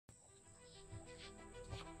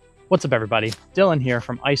What's up, everybody? Dylan here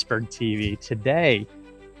from Iceberg TV. Today,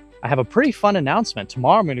 I have a pretty fun announcement.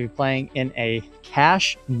 Tomorrow, I'm going to be playing in a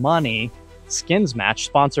cash money skins match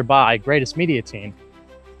sponsored by Greatest Media Team.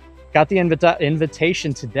 Got the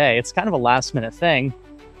invitation today. It's kind of a last minute thing.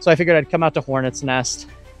 So I figured I'd come out to Hornet's Nest,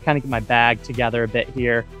 kind of get my bag together a bit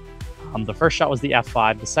here. The first shot was the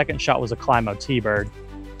F5. The second shot was a Climo T-Bird.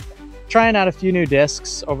 Trying out a few new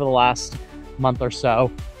discs over the last month or so,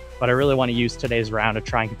 but I really want to use today's round to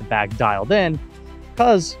try and get the bag dialed in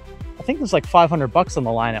because I think there's like 500 bucks on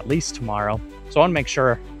the line at least tomorrow. So I want to make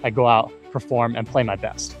sure I go out, perform, and play my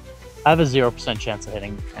best. I have a 0% chance of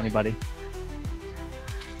hitting anybody.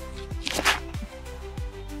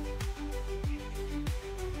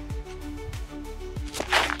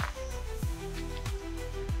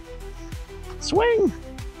 Swing!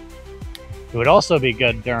 It would also be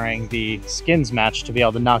good during the skins match to be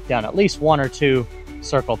able to knock down at least one or two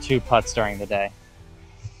circle 2 putts during the day.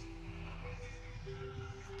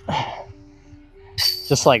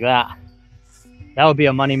 Just like that. That would be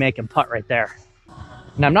a money-making putt right there.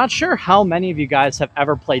 And I'm not sure how many of you guys have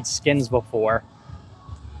ever played skins before,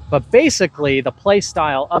 but basically the play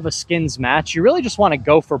style of a skins match, you really just want to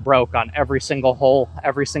go for broke on every single hole,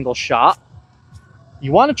 every single shot.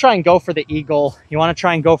 You want to try and go for the eagle. You want to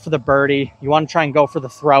try and go for the birdie. You want to try and go for the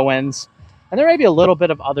throw-ins. And there may be a little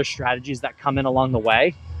bit of other strategies that come in along the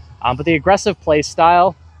way. But the aggressive play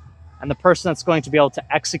style and the person that's going to be able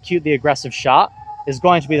to execute the aggressive shot is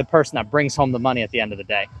going to be the person that brings home the money at the end of the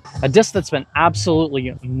day. A disc that's been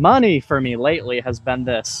absolutely money for me lately has been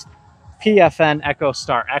this PFN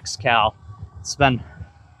EchoStar XCal. It's been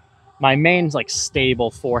my main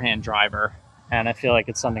stable forehand driver, and I feel like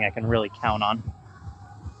it's something I can really count on.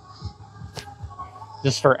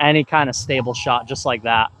 Just for any kind of stable shot, just like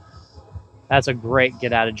that. That's a great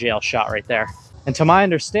get out of jail shot right there. And to my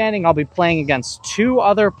understanding, I'll be playing against 2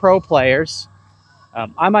 other pro players.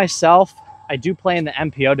 I myself, I do play in the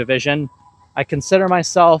MPO division. I consider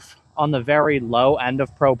myself on the very low end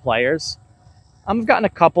of pro players. I've gotten a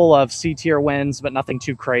couple of C-tier wins, but nothing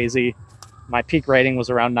too crazy. My peak rating was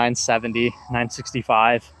around 970,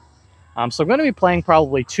 965. So I'm going to be playing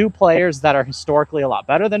probably 2 players that are historically a lot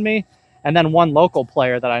better than me, and then 1 local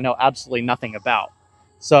player that I know absolutely nothing about.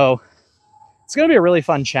 So it's going to be a really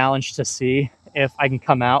fun challenge to see if I can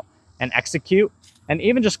come out and execute. And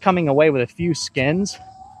even just coming away with a few skins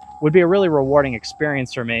would be a really rewarding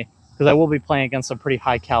experience for me because I will be playing against some pretty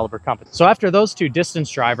high caliber competition. So after those 2 distance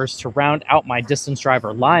drivers, to round out my distance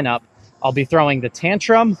driver lineup, I'll be throwing the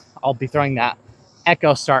Tantrum, I'll be throwing that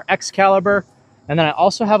EchoStar Excalibur, and then I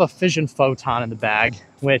also have a Fission Photon in the bag,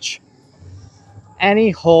 which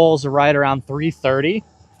any holes right around 330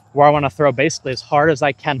 where I want to throw basically as hard as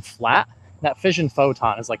I can flat, that Fission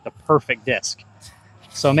Photon is like the perfect disc.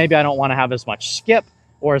 So maybe I don't want to have as much skip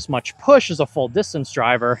or as much push as a full distance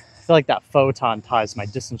driver. I feel like that Photon ties my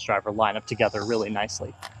distance driver lineup together really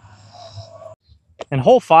nicely. And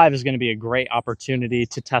hole 5 is going to be a great opportunity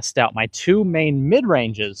to test out my 2 main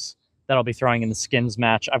mid-ranges that I'll be throwing in the skins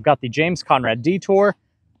match. I've got the James Conrad Detour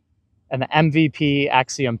and the MVP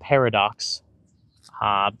Axiom Paradox.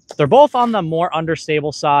 They're both on the more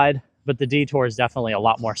understable side, but the Detour is definitely a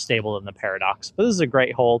lot more stable than the Paradox. But this is a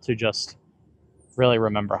great hole to just really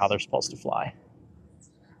remember how they're supposed to fly.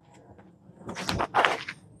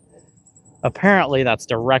 Apparently, that's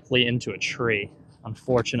directly into a tree,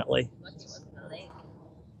 unfortunately.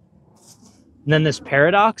 And then this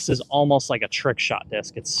Paradox is almost like a trick shot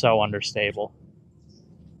disc. It's so understable.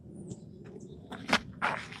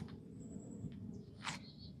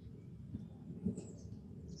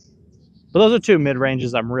 But those are 2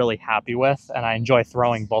 mid-ranges I'm really happy with, and I enjoy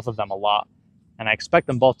throwing both of them a lot. And I expect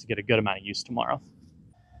them both to get a good amount of use tomorrow.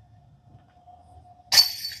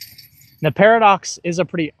 The Paradox is a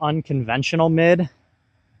pretty unconventional mid.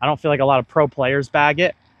 I don't feel like a lot of pro players bag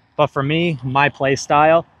it. But for me, my play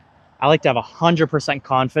style, I like to have 100%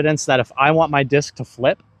 confidence that if I want my disc to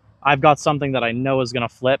flip, I've got something that I know is going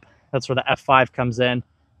to flip. That's where the F5 comes in.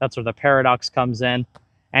 That's where the Paradox comes in.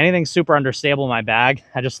 Anything super understable in my bag,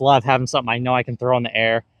 I just love having something I know I can throw in the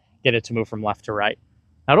air, get it to move from left to right.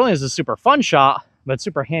 Not only is it a super fun shot, but it's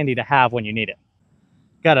super handy to have when you need it.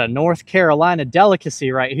 Got a North Carolina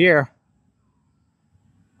delicacy right here.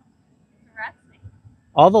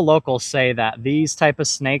 All the locals say that these type of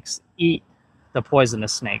snakes eat the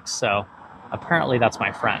poisonous snakes, so apparently that's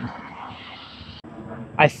my friend.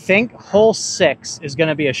 I think hole 6 is going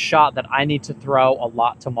to be a shot that I need to throw a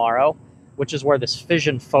lot tomorrow, which is where this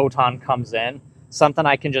Fission Photon comes in. Something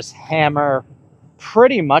I can just hammer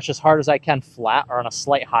pretty much as hard as I can flat or on a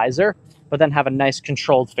slight hyzer, but then have a nice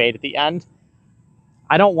controlled fade at the end.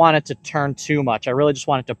 I don't want it to turn too much. I really just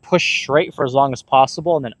want it to push straight for as long as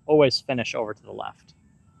possible and then always finish over to the left.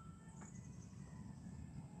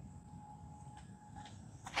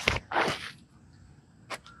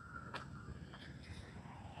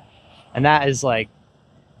 And that is like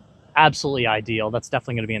absolutely ideal. That's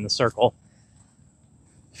definitely going to be in the circle.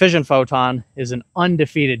 Fission Photon is an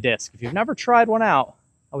undefeated disc. If you've never tried one out,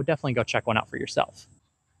 I would definitely go check one out for yourself.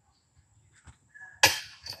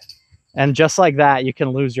 And just like that, you can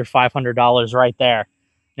lose your $500 right there.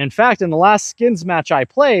 In fact, in the last skins match I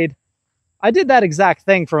played, I did that exact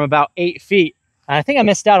thing from about 8 feet. And I think I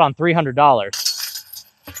missed out on $300.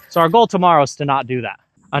 So our goal tomorrow is to not do that.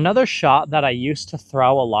 Another shot that I used to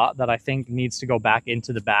throw a lot that I think needs to go back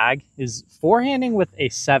into the bag is forehanding with a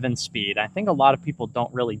 7 speed. I think a lot of people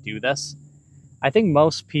don't really do this. I think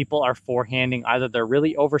most people are forehanding either their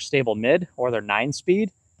really overstable mid or their 9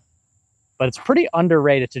 speed. But it's pretty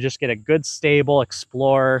underrated to just get a good stable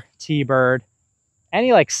Explorer, T-Bird,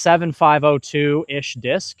 any like 7502-ish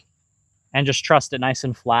disc, and just trust it nice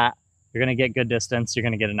and flat. You're going to get good distance. You're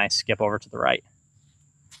going to get a nice skip over to the right.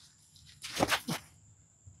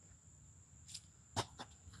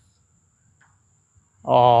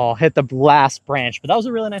 Oh, hit the last branch, but that was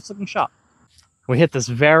a really nice looking shot. We hit this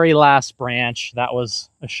very last branch. That was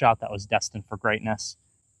a shot that was destined for greatness.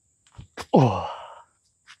 Oh.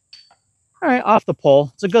 All right, off the pole.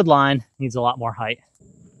 It's a good line. Needs a lot more height.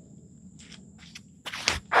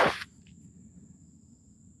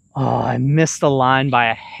 Oh, I missed the line by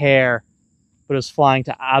a hair, but it was flying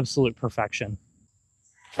to absolute perfection.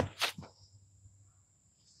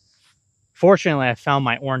 Fortunately, I found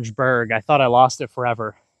my orange berg. I thought I lost it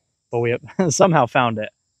forever, but we somehow found it.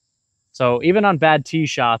 So even on bad tee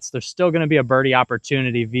shots, there's still going to be a birdie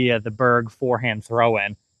opportunity via the berg forehand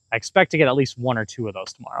throw-in. I expect to get at least 1 or 2 of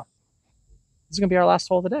those tomorrow. This is going to be our last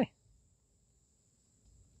hole of the day.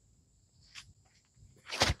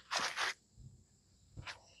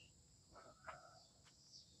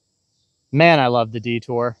 Man, I love the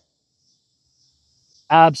detour.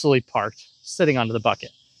 Absolutely parked, sitting under the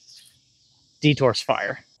bucket. Detour's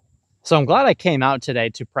fire. So I'm glad I came out today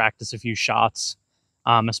to practice a few shots,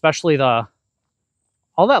 especially all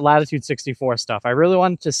that Latitude 64 stuff. I really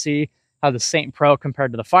wanted to see how the Saint Pro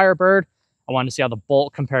compared to the Firebird. I wanted to see how the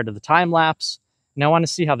Bolt compared to the time lapse. And I want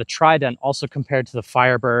to see how the Trident also compared to the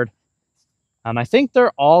Firebird. I think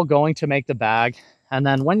they're all going to make the bag. And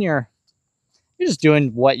then when you're just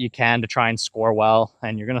doing what you can to try and score well,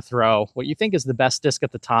 and you're going to throw what you think is the best disc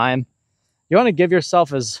at the time, you want to give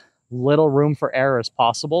yourself as little room for error as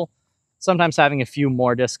possible. Sometimes having a few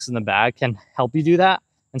more discs in the bag can help you do that.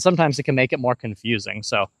 And sometimes it can make it more confusing.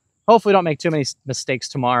 So hopefully don't make too many mistakes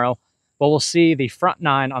tomorrow. But we'll see the front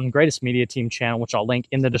 9 on the Greatest Media Team channel, which I'll link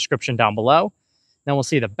in the description down below. Then we'll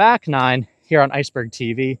see the back 9 here on Iceberg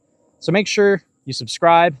TV. So make sure you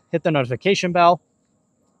subscribe, hit the notification bell,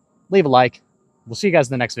 leave a like. We'll see you guys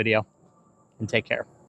in the next video, and take care.